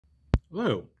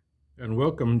Hello, and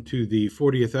welcome to the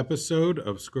 40th episode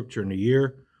of Scripture in a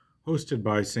Year, hosted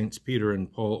by Saints Peter and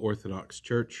Paul Orthodox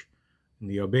Church in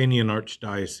the Albanian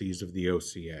Archdiocese of the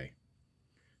OCA.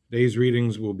 Today's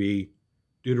readings will be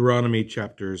Deuteronomy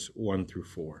Chapters 1 through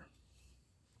 4.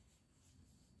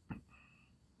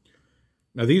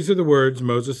 Now these are the words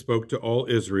Moses spoke to all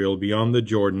Israel beyond the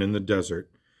Jordan in the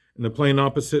desert, in the plain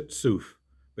opposite Suf,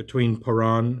 between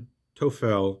Paran,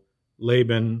 Tophel,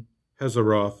 Laban,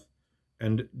 Hazeroth,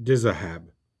 and Dizahab.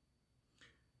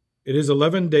 It is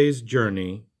 11 days'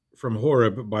 journey from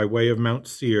Horeb by way of Mount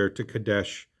Seir to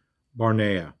Kadesh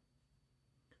Barnea.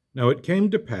 Now it came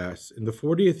to pass in the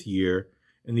 40th year,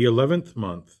 in the 11th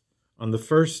month, on the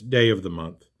first day of the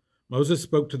month, Moses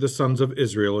spoke to the sons of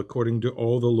Israel according to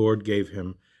all the Lord gave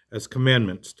him as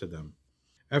commandments to them,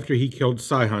 after he killed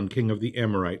Sihon, king of the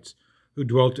Amorites, who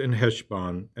dwelt in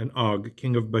Heshbon, and Og,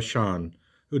 king of Bashan,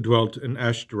 who dwelt in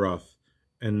Ashtaroth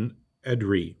and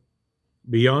Edrei.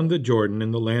 Beyond the Jordan,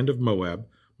 in the land of Moab,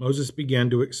 Moses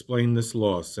began to explain this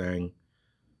law, saying,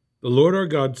 "The Lord our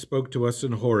God spoke to us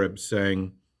in Horeb,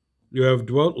 saying, 'You have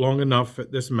dwelt long enough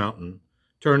at this mountain.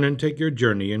 Turn and take your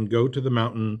journey, and go to the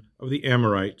mountain of the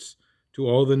Amorites, to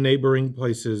all the neighboring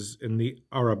places in the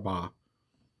Arabah,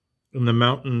 in the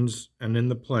mountains and in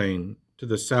the plain, to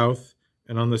the south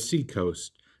and on the sea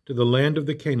coast, to the land of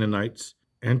the Canaanites,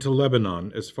 and to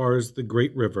Lebanon, as far as the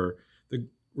great river, the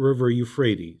river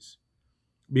Euphrates.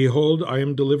 Behold, I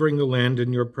am delivering the land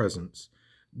in your presence.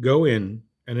 Go in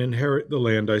and inherit the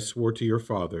land I swore to your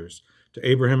fathers, to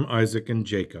Abraham, Isaac, and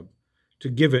Jacob, to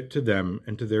give it to them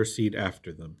and to their seed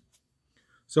after them.'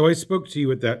 So I spoke to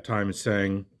you at that time,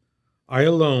 saying, I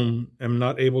alone am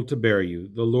not able to bear you.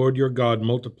 The Lord your God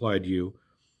multiplied you,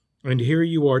 and here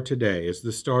you are today, as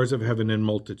the stars of heaven in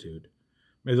multitude.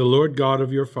 May the Lord God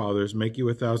of your fathers make you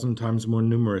 1,000 times more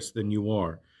numerous than you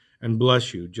are, and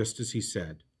bless you, just as he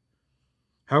said.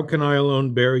 How can I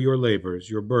alone bear your labors,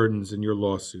 your burdens, and your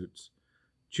lawsuits?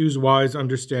 Choose wise,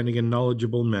 understanding, and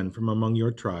knowledgeable men from among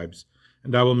your tribes,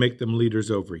 and I will make them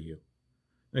leaders over you."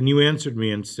 Then you answered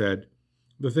me and said,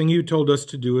 "The thing you told us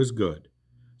to do is good."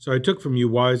 So I took from you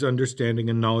wise, understanding,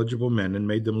 and knowledgeable men, and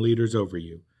made them leaders over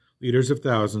you, leaders of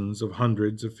thousands, of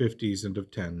hundreds, of fifties, and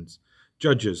of tens,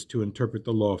 judges to interpret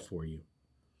the law for you.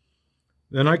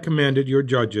 Then I commanded your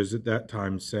judges at that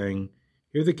time, saying,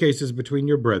 "Hear the cases between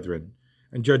your brethren,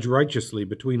 and judge righteously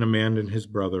between a man and his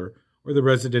brother, or the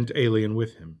resident alien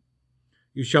with him.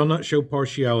 You shall not show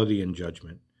partiality in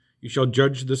judgment. You shall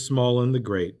judge the small and the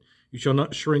great. You shall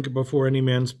not shrink before any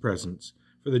man's presence,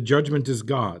 for the judgment is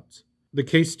God's. The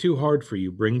case too hard for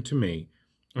you, bring to me,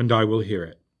 and I will hear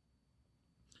it."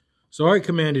 So I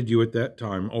commanded you at that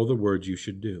time all the words you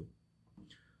should do.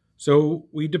 So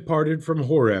we departed from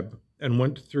Horeb and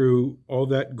went through all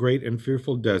that great and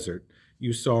fearful desert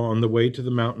you saw on the way to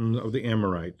the mountain of the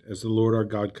Amorite, as the Lord our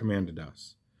God commanded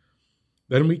us.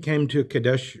 Then we came to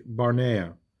Kadesh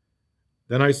Barnea.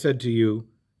 Then I said to you,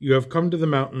 "You have come to the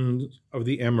mountains of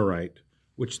the Amorite,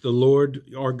 which the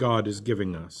Lord our God is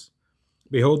giving us.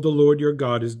 Behold, the Lord your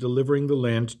God is delivering the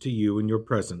land to you in your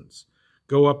presence.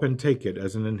 Go up and take it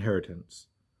as an inheritance,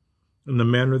 in the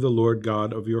manner the Lord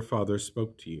God of your fathers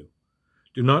spoke to you.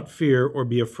 Do not fear or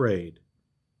be afraid."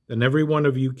 Then every one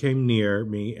of you came near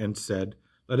me and said,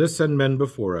 "Let us send men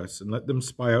before us, and let them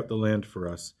spy out the land for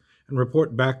us, and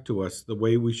report back to us the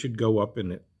way we should go up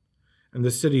in it, and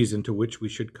the cities into which we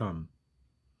should come."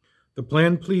 The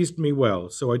plan pleased me well,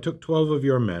 so I took 12 of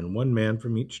your men, 1 man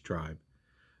from each tribe.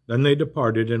 Then they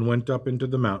departed and went up into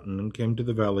the mountain and came to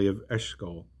the valley of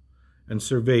Eshcol, and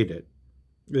surveyed it.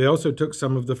 They also took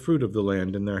some of the fruit of the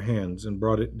land in their hands and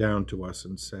brought it down to us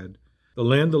and said, "The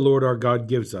land the Lord our God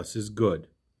gives us is good."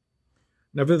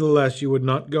 Nevertheless you would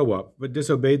not go up, but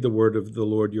disobeyed the word of the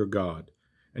Lord your God.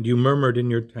 And you murmured in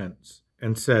your tents,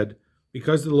 and said,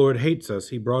 "Because the Lord hates us,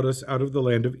 he brought us out of the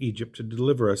land of Egypt to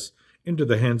deliver us into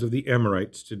the hands of the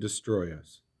Amorites to destroy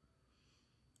us.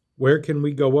 Where can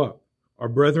we go up? Our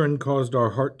brethren caused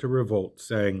our heart to revolt,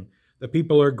 saying, 'The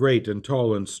people are great and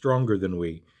tall and stronger than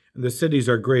we, and the cities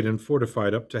are great and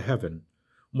fortified up to heaven.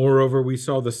 Moreover, we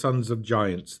saw the sons of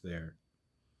giants there.'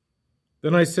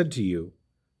 Then I said to you,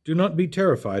 'Do not be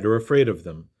terrified or afraid of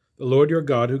them. The Lord your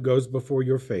God who goes before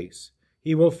your face,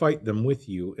 he will fight them with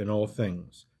you in all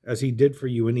things, as he did for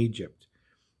you in Egypt,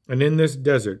 and in this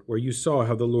desert where you saw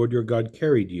how the Lord your God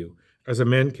carried you, as a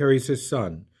man carries his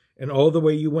son, and all the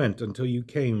way you went until you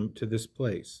came to this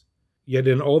place. Yet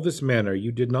in all this manner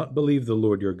you did not believe the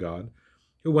Lord your God,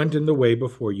 who went in the way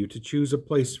before you to choose a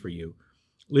place for you,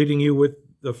 leading you with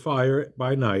the fire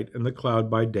by night and the cloud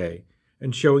by day,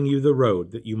 and showing you the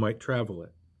road that you might travel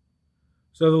it.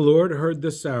 So the Lord heard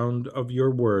the sound of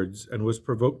your words, and was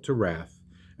provoked to wrath,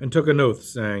 and took an oath,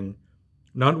 saying,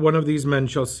 Not one of these men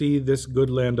shall see this good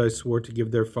land I swore to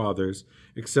give their fathers,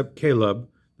 except Caleb,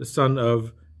 the son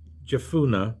of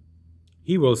Jephunneh.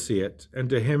 He will see it, and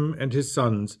to him and his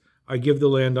sons I give the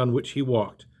land on which he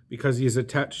walked, because he is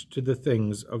attached to the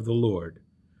things of the Lord.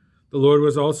 The Lord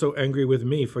was also angry with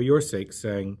me for your sake,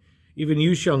 saying, Even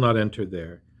you shall not enter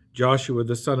there. Joshua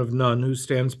the son of Nun, who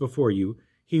stands before you,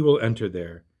 he will enter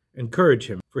there. Encourage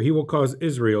him, for he will cause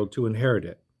Israel to inherit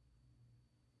it.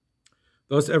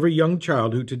 Thus every young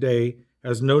child who today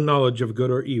has no knowledge of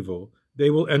good or evil, they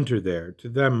will enter there. To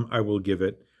them I will give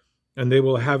it, and they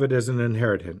will have it as an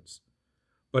inheritance.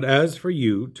 But as for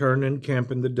you, turn and camp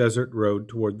in the desert road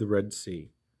toward the Red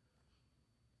Sea.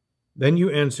 Then you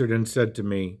answered and said to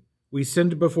me, We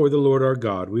sinned before the Lord our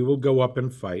God. We will go up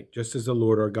and fight, just as the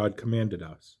Lord our God commanded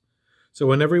us. So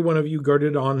when every one of you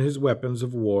girded on his weapons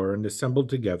of war and assembled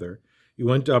together, you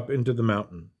went up into the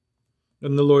mountain.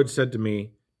 Then the Lord said to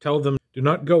me, Tell them, Do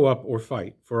not go up or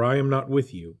fight, for I am not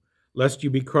with you, lest you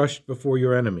be crushed before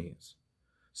your enemies.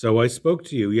 So I spoke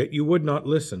to you, yet you would not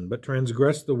listen, but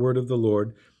transgressed the word of the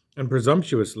Lord, and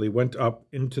presumptuously went up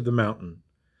into the mountain.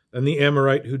 Then the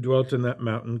Amorite who dwelt in that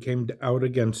mountain came out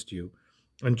against you,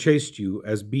 and chased you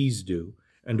as bees do,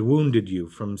 and wounded you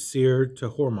from Seir to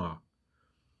Hormah.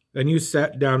 Then you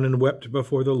sat down and wept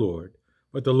before the Lord,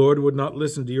 but the Lord would not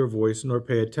listen to your voice nor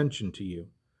pay attention to you.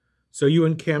 So you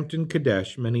encamped in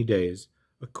Kadesh many days,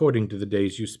 according to the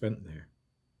days you spent there.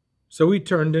 So we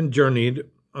turned and journeyed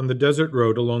on the desert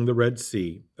road along the Red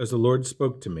Sea, as the Lord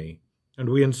spoke to me, and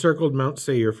we encircled Mount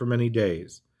Seir for many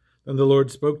days. Then the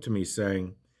Lord spoke to me,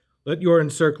 saying, Let your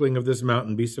encircling of this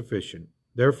mountain be sufficient.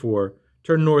 Therefore,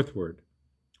 turn northward.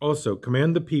 Also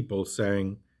command the people,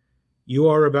 saying, You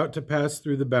are about to pass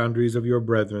through the boundaries of your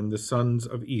brethren, the sons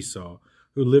of Esau,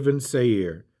 who live in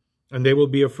Seir, and they will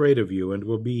be afraid of you, and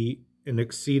will be in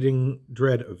exceeding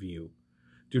dread of you.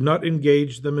 Do not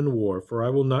engage them in war, for I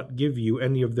will not give you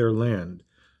any of their land.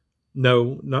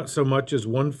 No, not so much as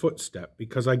one footstep,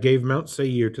 because I gave Mount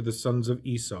Seir to the sons of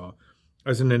Esau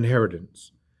as an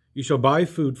inheritance. You shall buy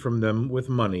food from them with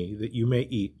money, that you may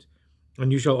eat,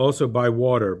 and you shall also buy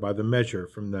water by the measure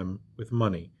from them with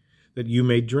money, that you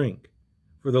may drink.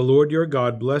 For the Lord your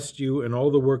God blessed you in all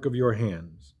the work of your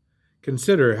hands.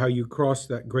 Consider how you crossed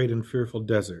that great and fearful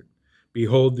desert.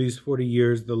 Behold, these 40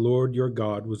 years the Lord your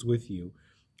God was with you,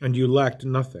 and you lacked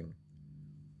nothing.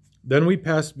 Then we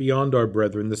passed beyond our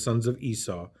brethren, the sons of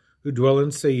Esau, who dwell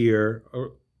in Seir,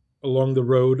 along the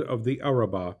road of the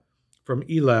Arabah, from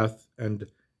Elath and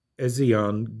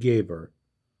Ezion-Geber.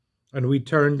 And we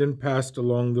turned and passed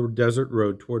along the desert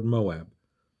road toward Moab.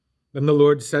 Then the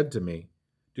Lord said to me,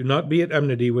 Do not be at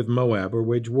enmity with Moab or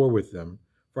wage war with them,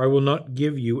 for I will not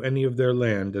give you any of their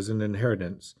land as an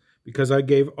inheritance, because I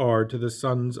gave Ar to the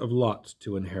sons of Lot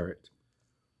to inherit.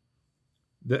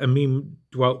 The Emim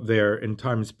dwelt there in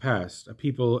times past, a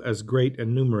people as great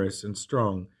and numerous and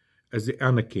strong as the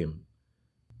Anakim.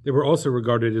 They were also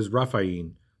regarded as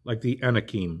Rephaim, like the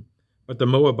Anakim, but the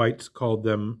Moabites called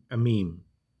them Emim.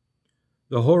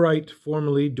 The Horite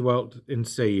formerly dwelt in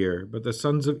Seir, but the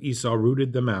sons of Esau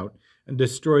rooted them out and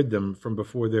destroyed them from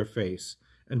before their face,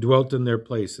 and dwelt in their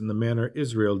place in the manner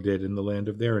Israel did in the land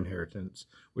of their inheritance,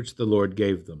 which the Lord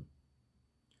gave them.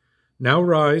 Now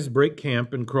rise, break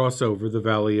camp, and cross over the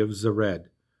valley of Zered.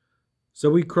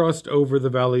 So we crossed over the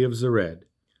valley of Zered.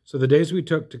 So the days we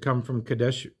took to come from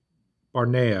Kadesh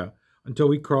Barnea until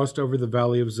we crossed over the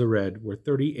valley of Zered were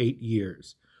 38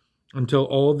 years, until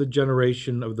all the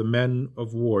generation of the men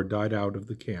of war died out of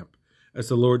the camp, as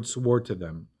the Lord swore to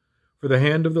them. For the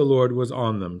hand of the Lord was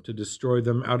on them to destroy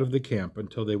them out of the camp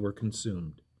until they were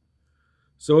consumed.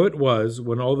 So it was,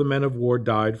 when all the men of war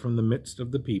died from the midst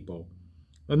of the people,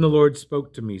 then the Lord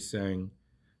spoke to me, saying,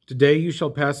 Today you shall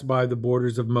pass by the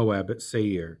borders of Moab at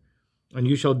Seir, and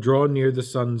you shall draw near the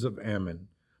sons of Ammon.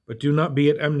 But do not be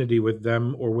at enmity with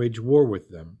them or wage war with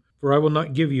them, for I will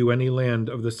not give you any land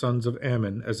of the sons of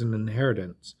Ammon as an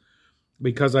inheritance,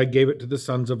 because I gave it to the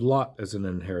sons of Lot as an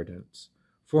inheritance.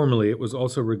 Formerly it was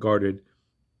also regarded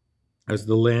as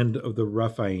the land of the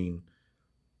Rephaim,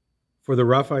 for the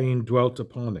Rephaim dwelt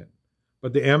upon it.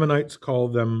 But the Ammonites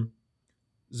called them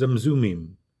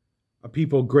Zamzumim, a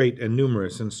people great and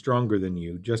numerous and stronger than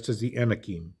you, just as the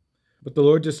Anakim. But the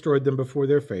Lord destroyed them before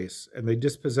their face, and they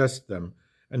dispossessed them,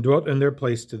 and dwelt in their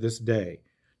place to this day,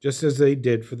 just as they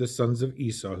did for the sons of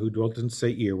Esau, who dwelt in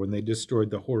Seir when they destroyed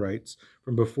the Horites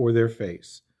from before their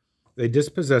face. They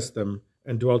dispossessed them,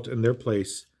 and dwelt in their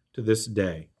place to this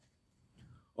day.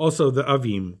 Also the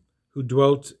Avim, who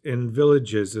dwelt in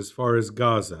villages as far as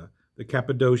Gaza, the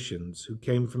Cappadocians, who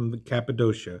came from the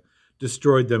Cappadocia,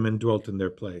 destroyed them and dwelt in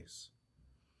their place.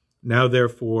 Now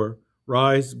therefore,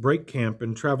 rise, break camp,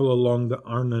 and travel along the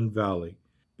Arnon valley.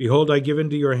 Behold, I give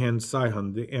into your hand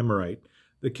Sihon the Amorite,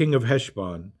 the king of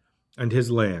Heshbon, and his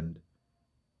land.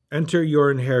 Enter your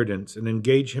inheritance and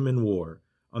engage him in war.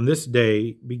 On this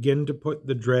day begin to put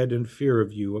the dread and fear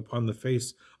of you upon the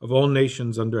face of all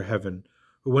nations under heaven,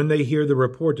 who when they hear the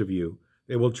report of you,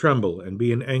 they will tremble and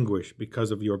be in anguish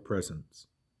because of your presence.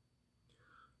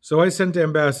 So I sent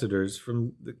ambassadors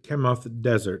from the Kemoth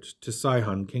desert to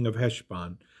Sihon, king of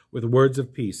Heshbon, with words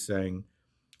of peace, saying,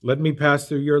 Let me pass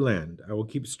through your land. I will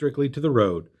keep strictly to the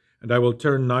road, and I will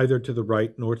turn neither to the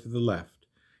right nor to the left.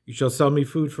 You shall sell me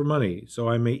food for money, so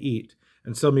I may eat,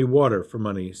 and sell me water for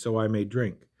money, so I may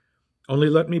drink. Only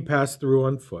let me pass through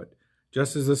on foot,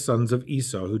 just as the sons of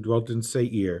Esau who dwelt in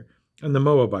Seir, and the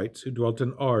Moabites who dwelt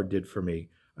in Ar did for me,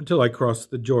 until I crossed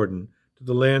the Jordan, to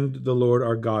the land the Lord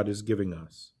our God is giving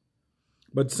us.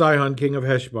 But Sihon, king of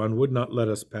Heshbon, would not let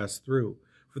us pass through,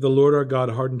 for the Lord our God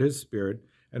hardened his spirit,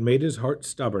 and made his heart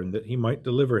stubborn, that he might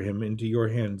deliver him into your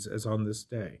hands as on this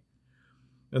day.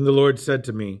 And the Lord said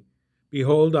to me,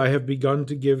 Behold, I have begun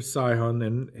to give Sihon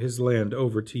and his land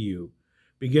over to you.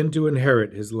 Begin to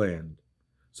inherit his land.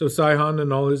 So Sihon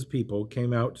and all his people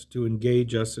came out to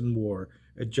engage us in war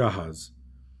at Jahaz.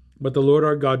 But the Lord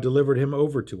our God delivered him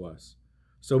over to us.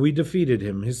 So we defeated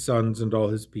him, his sons, and all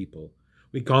his people.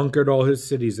 We conquered all his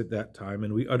cities at that time,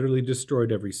 and we utterly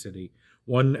destroyed every city,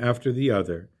 one after the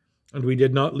other, and we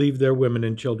did not leave their women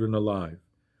and children alive.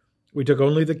 We took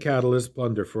only the cattle as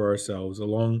plunder for ourselves,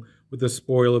 along with the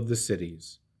spoil of the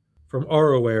cities, from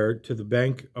Aroer to the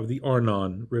bank of the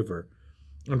Arnon River,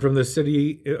 and from the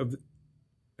city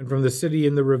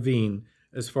in the ravine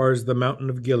as far as the mountain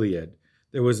of Gilead.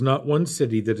 There was not one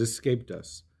city that escaped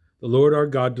us. The Lord our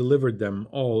God delivered them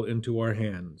all into our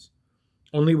hands.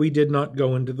 Only we did not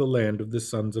go into the land of the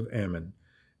sons of Ammon,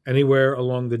 anywhere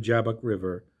along the Jabbok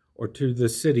River, or to the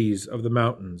cities of the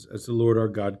mountains, as the Lord our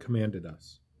God commanded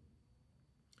us.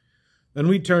 Then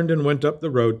we turned and went up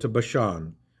the road to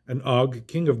Bashan, and Og,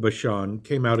 king of Bashan,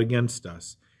 came out against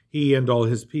us, he and all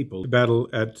his people, to battle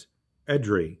at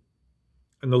Edrei.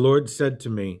 And the Lord said to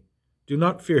me, Do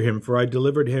not fear him, for I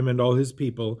delivered him and all his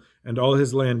people and all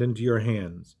his land into your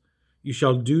hands. You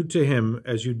shall do to him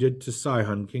as you did to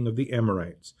Sihon, king of the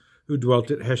Amorites, who dwelt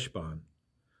at Heshbon.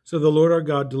 So the Lord our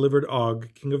God delivered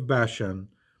Og, king of Bashan,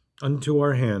 unto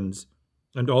our hands,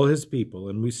 and all his people,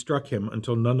 and we struck him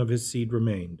until none of his seed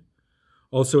remained.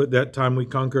 Also at that time we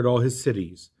conquered all his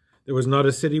cities. There was not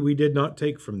a city we did not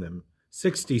take from them,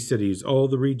 60 cities, all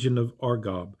the region of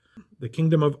Argob, the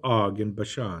kingdom of Og in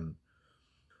Bashan.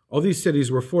 All these cities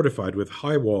were fortified with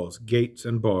high walls, gates,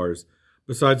 and bars,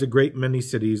 besides a great many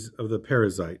cities of the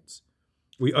Perizzites.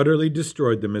 We utterly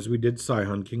destroyed them as we did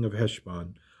Sihon, king of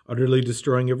Heshbon, utterly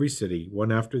destroying every city,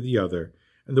 one after the other,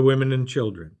 and the women and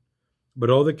children. But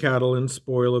all the cattle and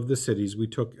spoil of the cities we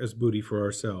took as booty for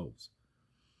ourselves.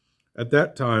 At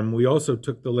that time we also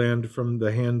took the land from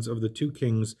the hands of the 2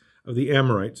 kings of the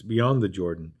Amorites beyond the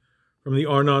Jordan, from the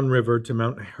Arnon River to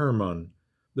Mount Hermon.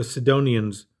 The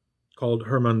Sidonians called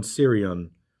Hermon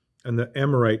Sirion, and the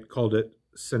Amorite called it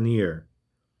Senir.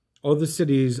 All the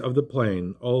cities of the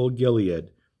plain, all Gilead,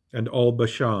 and all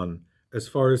Bashan, as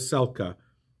far as Salcah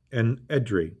and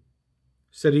Edrei,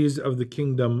 cities of the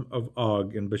kingdom of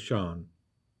Og in Bashan.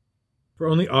 For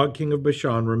only Og, king of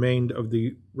Bashan, remained of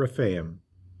the Rephaim.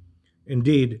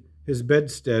 Indeed, his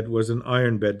bedstead was an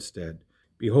iron bedstead.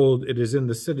 Behold, it is in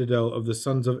the citadel of the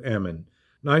sons of Ammon.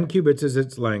 9 cubits is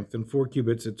its length, and 4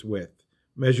 cubits its width,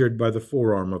 measured by the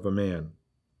forearm of a man.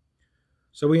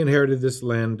 So we inherited this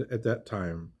land at that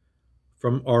time,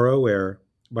 from Aroer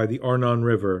by the Arnon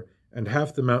River, and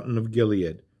half the mountain of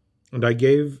Gilead. And I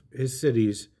gave his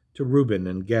cities to Reuben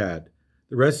and Gad.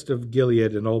 The rest of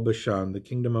Gilead and all Bashan, the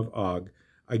kingdom of Og,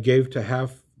 I gave to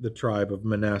half the tribe of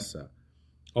Manasseh.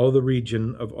 All the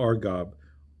region of Argob,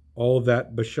 all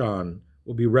that Bashan,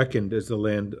 will be reckoned as the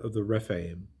land of the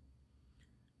Rephaim.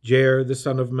 Jair, the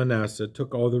son of Manasseh,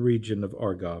 took all the region of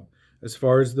Argob, as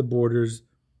far as the borders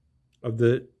of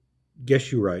the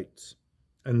Geshurites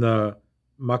and the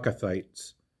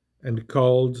Maacathites, and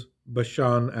called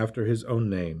Bashan after his own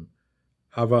name,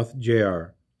 Havoth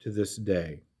Jair, to this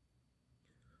day.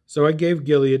 So I gave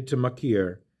Gilead to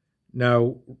Machir.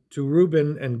 Now to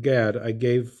Reuben and Gad I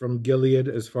gave from Gilead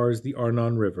as far as the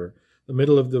Arnon River, the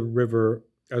middle of the river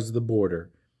as the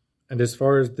border, and as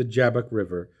far as the Jabbok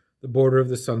River, the border of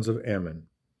the sons of Ammon,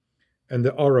 and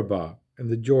the Arabah and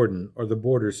the Jordan, or the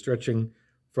border stretching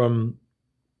from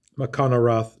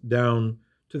Machanaroth down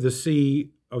to the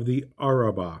sea of the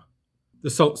Arabah. the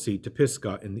Salt Sea to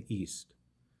Pisgah in the east.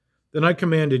 Then I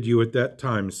commanded you at that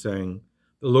time, saying,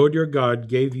 The Lord your God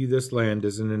gave you this land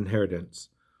as an inheritance.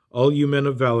 All you men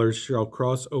of valor shall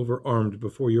cross over armed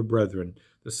before your brethren,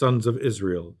 the sons of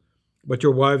Israel. But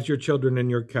your wives, your children, and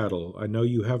your cattle, I know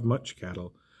you have much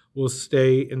cattle, will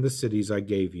stay in the cities I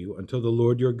gave you, until the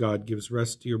Lord your God gives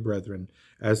rest to your brethren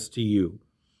as to you.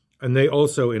 And they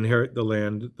also inherit the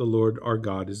land the Lord our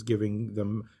God is giving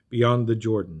them beyond the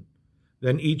Jordan.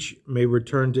 Then each may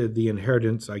return to the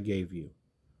inheritance I gave you.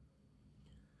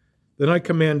 Then I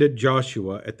commanded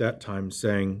Joshua at that time,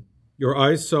 saying, Your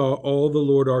eyes saw all the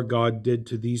Lord our God did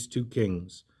to these two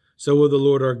kings. So will the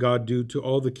Lord our God do to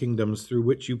all the kingdoms through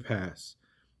which you pass.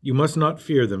 You must not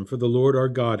fear them, for the Lord our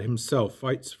God himself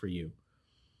fights for you.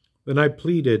 Then I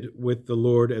pleaded with the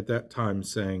Lord at that time,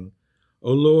 saying,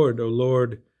 O Lord,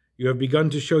 you have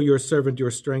begun to show your servant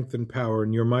your strength and power,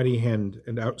 and your mighty hand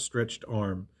and outstretched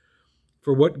arm.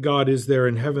 For what God is there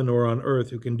in heaven or on earth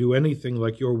who can do anything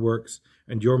like your works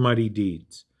and your mighty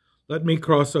deeds? Let me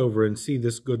cross over and see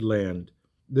this good land,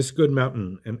 this good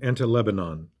mountain, and enter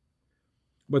Lebanon.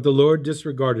 But the Lord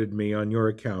disregarded me on your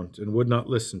account and would not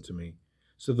listen to me.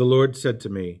 So the Lord said to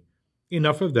me,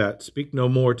 Enough of that, speak no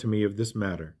more to me of this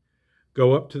matter.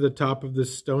 Go up to the top of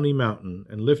this stony mountain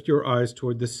and lift your eyes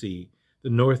toward the sea, the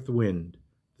north wind,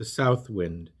 the south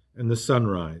wind, and the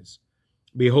sunrise.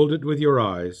 Behold it with your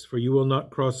eyes, for you will not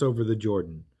cross over the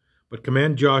Jordan. But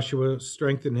command Joshua,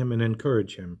 strengthen him and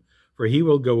encourage him, for he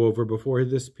will go over before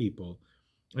this people,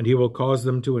 and he will cause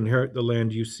them to inherit the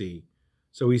land you see.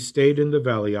 So he stayed in the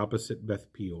valley opposite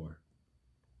Beth Peor.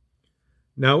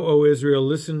 Now, O Israel,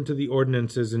 listen to the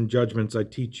ordinances and judgments I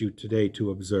teach you today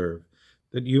to observe,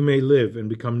 that you may live and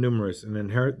become numerous and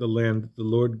inherit the land that the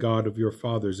Lord God of your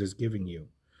fathers is giving you.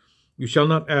 You shall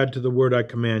not add to the word I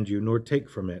command you, nor take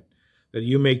from it, that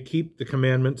you may keep the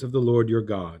commandments of the Lord your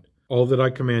God, all that I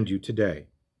command you today.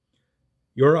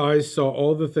 Your eyes saw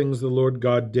all the things the Lord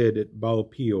God did at Baal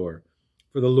Peor,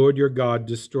 for the Lord your God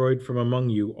destroyed from among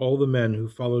you all the men who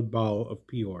followed Baal of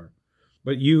Peor.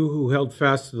 But you who held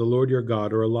fast to the Lord your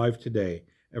God are alive today,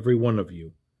 every one of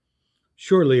you.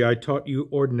 Surely I taught you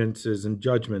ordinances and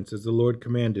judgments as the Lord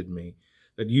commanded me,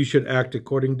 that you should act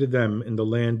according to them in the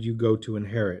land you go to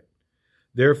inherit.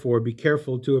 Therefore be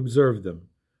careful to observe them,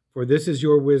 for this is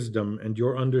your wisdom and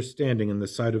your understanding in the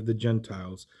sight of the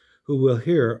Gentiles, who will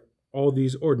hear all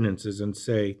these ordinances and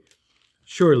say,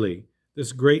 Surely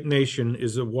this great nation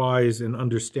is a wise and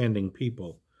understanding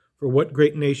people. For what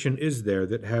great nation is there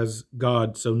that has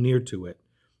God so near to it,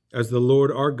 as the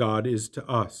Lord our God is to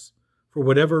us, for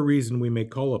whatever reason we may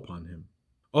call upon him?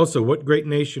 Also, what great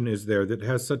nation is there that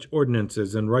has such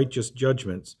ordinances and righteous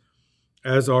judgments,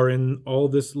 as are in all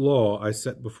this law I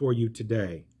set before you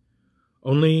today?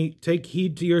 Only take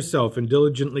heed to yourself and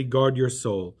diligently guard your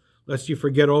soul, lest you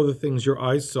forget all the things your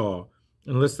eyes saw,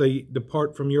 unless they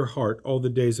depart from your heart all the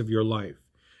days of your life.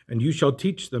 And you shall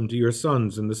teach them to your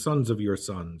sons and the sons of your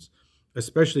sons,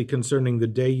 especially concerning the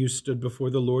day you stood before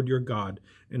the Lord your God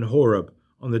in Horeb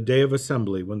on the day of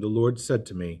assembly, when the Lord said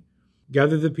to me,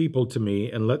 Gather the people to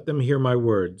me and let them hear my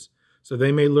words, so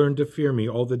they may learn to fear me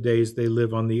all the days they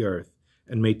live on the earth,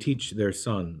 and may teach their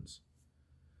sons.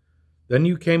 Then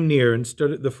you came near and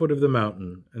stood at the foot of the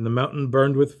mountain, and the mountain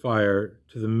burned with fire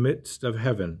to the midst of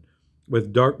heaven,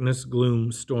 with darkness,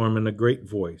 gloom, storm, and a great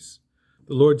voice.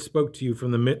 The Lord spoke to you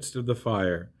from the midst of the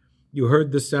fire. You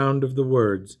heard the sound of the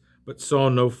words, but saw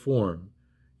no form.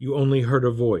 You only heard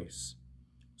a voice.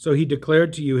 So he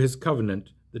declared to you his covenant,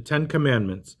 the 10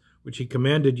 Commandments, which he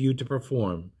commanded you to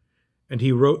perform, and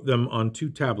he wrote them on 2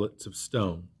 tablets of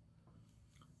stone.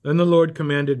 Then the Lord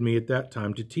commanded me at that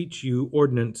time to teach you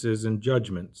ordinances and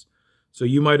judgments, so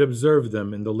you might observe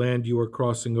them in the land you are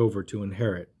crossing over to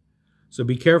inherit. So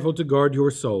be careful to guard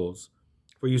your souls,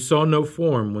 for you saw no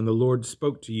form when the Lord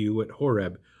spoke to you at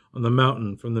Horeb on the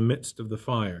mountain from the midst of the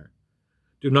fire.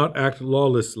 Do not act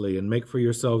lawlessly and make for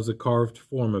yourselves a carved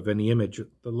form of any image,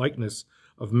 the likeness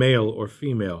of male or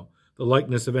female, the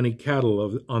likeness of any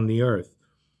cattle on the earth,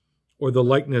 or the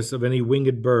likeness of any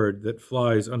winged bird that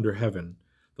flies under heaven,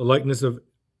 the likeness of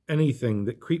anything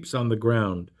that creeps on the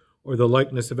ground, or the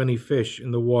likeness of any fish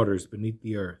in the waters beneath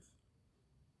the earth.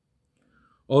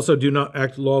 Also do not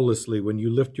act lawlessly when you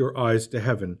lift your eyes to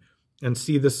heaven and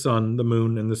see the sun, the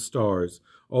moon, and the stars,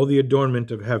 all the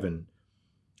adornment of heaven,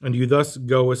 and you thus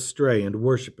go astray and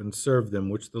worship and serve them,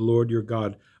 which the Lord your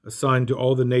God assigned to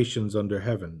all the nations under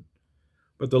heaven.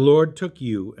 But the Lord took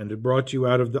you and brought you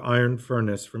out of the iron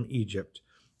furnace from Egypt,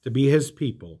 to be his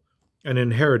people, an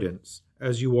inheritance,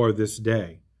 as you are this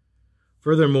day.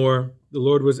 Furthermore, the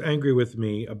Lord was angry with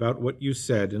me about what you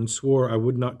said and swore I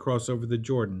would not cross over the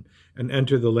Jordan and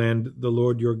enter the land the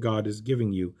Lord your God is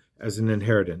giving you as an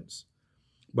inheritance.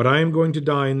 But I am going to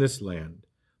die in this land.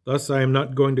 Thus I am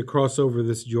not going to cross over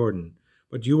this Jordan,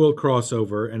 but you will cross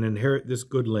over and inherit this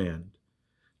good land.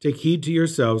 Take heed to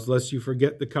yourselves, lest you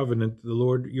forget the covenant the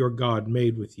Lord your God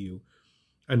made with you,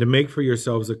 and to make for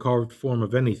yourselves a carved form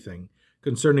of anything,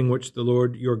 concerning which the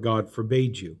Lord your God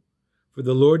forbade you. For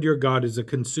the Lord your God is a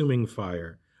consuming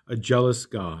fire, a jealous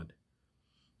God.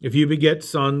 If you beget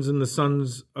sons and the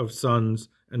sons of sons,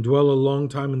 and dwell a long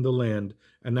time in the land,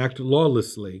 and act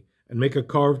lawlessly, and make a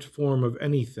carved form of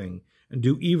anything, and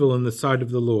do evil in the sight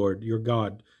of the Lord your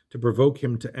God, to provoke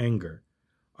him to anger,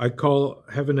 I call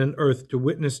heaven and earth to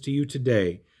witness to you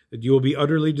today that you will be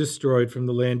utterly destroyed from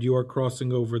the land you are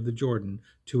crossing over the Jordan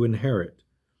to inherit.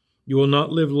 You will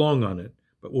not live long on it,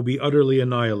 but will be utterly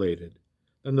annihilated.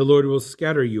 Then the Lord will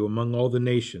scatter you among all the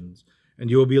nations, and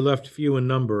you will be left few in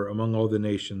number among all the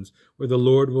nations, where the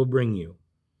Lord will bring you.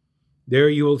 There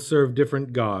you will serve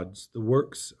different gods, the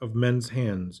works of men's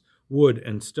hands, wood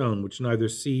and stone, which neither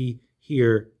see,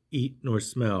 hear, eat, nor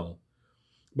smell.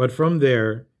 But from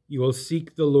there you will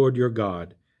seek the Lord your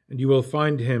God, and you will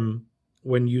find him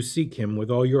when you seek him with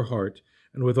all your heart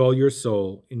and with all your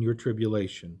soul in your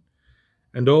tribulation.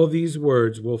 And all these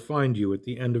words will find you at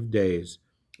the end of days,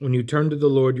 when you turn to the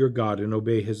Lord your God and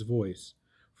obey his voice.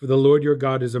 For the Lord your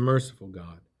God is a merciful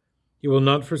God. He will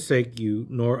not forsake you,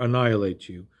 nor annihilate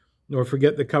you, nor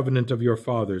forget the covenant of your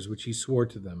fathers, which he swore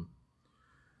to them.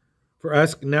 For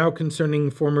ask now concerning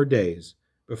former days,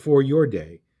 before your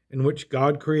day, in which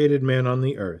God created man on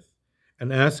the earth,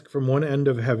 and ask from one end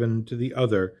of heaven to the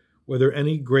other whether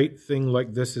any great thing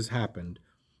like this has happened,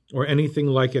 or anything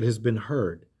like it has been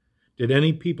heard. Did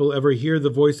any people ever hear the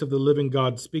voice of the living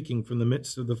God speaking from the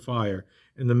midst of the fire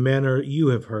in the manner you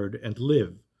have heard and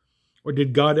live? Or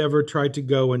did God ever try to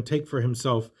go and take for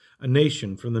himself a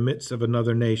nation from the midst of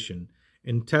another nation,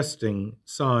 in testing,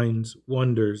 signs,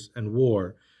 wonders, and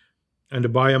war,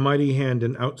 and by a mighty hand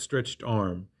and outstretched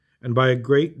arm, and by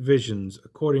great visions,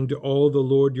 according to all the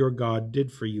Lord your God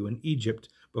did for you in Egypt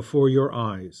before your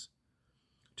eyes?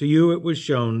 To you it was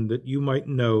shown that you might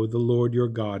know the Lord your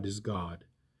God is God.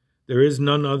 There is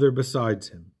none other besides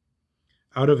him.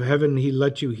 Out of heaven he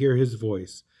let you hear his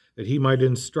voice, that he might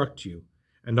instruct you,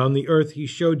 and on the earth he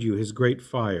showed you his great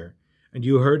fire, and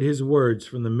you heard his words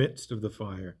from the midst of the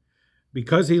fire.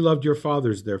 Because he loved your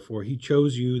fathers, therefore, he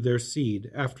chose you their seed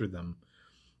after them,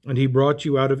 and he brought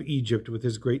you out of Egypt with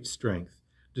his great strength,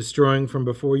 destroying from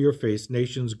before your face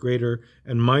nations greater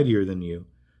and mightier than you,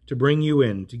 to bring you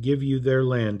in, to give you their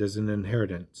land as an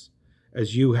inheritance,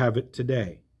 as you have it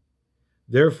today.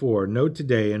 Therefore, know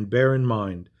today and bear in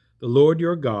mind, the Lord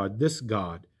your God, this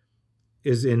God,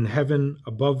 is in heaven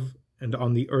above and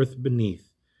on the earth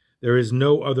beneath. There is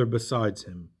no other besides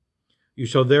him. You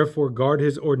shall therefore guard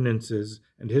his ordinances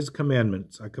and his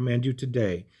commandments, I command you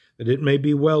today, that it may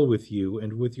be well with you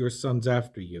and with your sons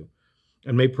after you,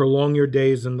 and may prolong your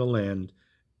days in the land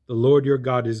the Lord your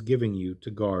God is giving you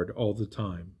to guard all the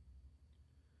time.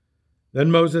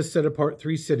 Then Moses set apart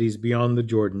 3 cities beyond the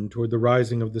Jordan toward the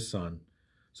rising of the sun.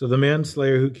 So the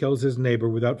manslayer who kills his neighbor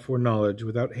without foreknowledge,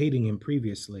 without hating him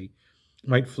previously,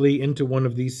 might flee into one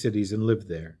of these cities and live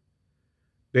there.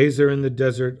 Bezer in the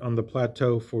desert on the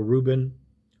plateau for Reuben,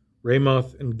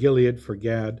 Ramoth in Gilead for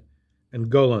Gad, and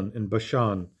Golan in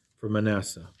Bashan for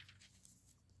Manasseh.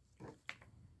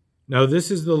 Now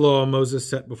this is the law Moses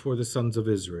set before the sons of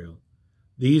Israel.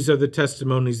 These are the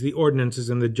testimonies, the ordinances,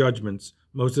 and the judgments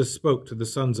Moses spoke to the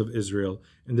sons of Israel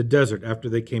in the desert after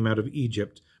they came out of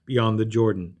Egypt beyond the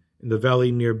Jordan, in the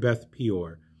valley near Beth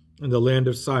Peor, in the land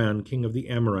of Sihon, king of the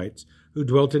Amorites, who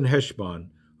dwelt in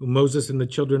Heshbon, whom Moses and the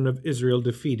children of Israel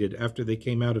defeated after they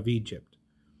came out of Egypt.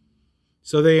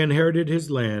 So they inherited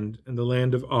his land and the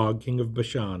land of Og, king of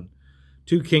Bashan,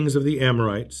 2 kings of the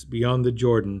Amorites, beyond the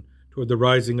Jordan, toward the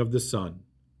rising of the sun.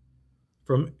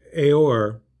 From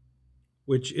Aor,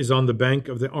 which is on the bank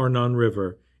of the Arnon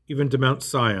River, even to Mount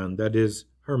Sion, that is,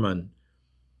 Hermon,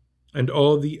 and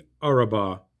all the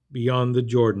Arabah beyond the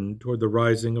Jordan toward the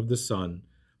rising of the sun,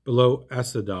 below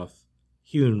Asadoth,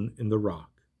 hewn in the rock.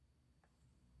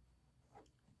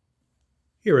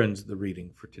 Here ends the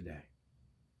reading for today.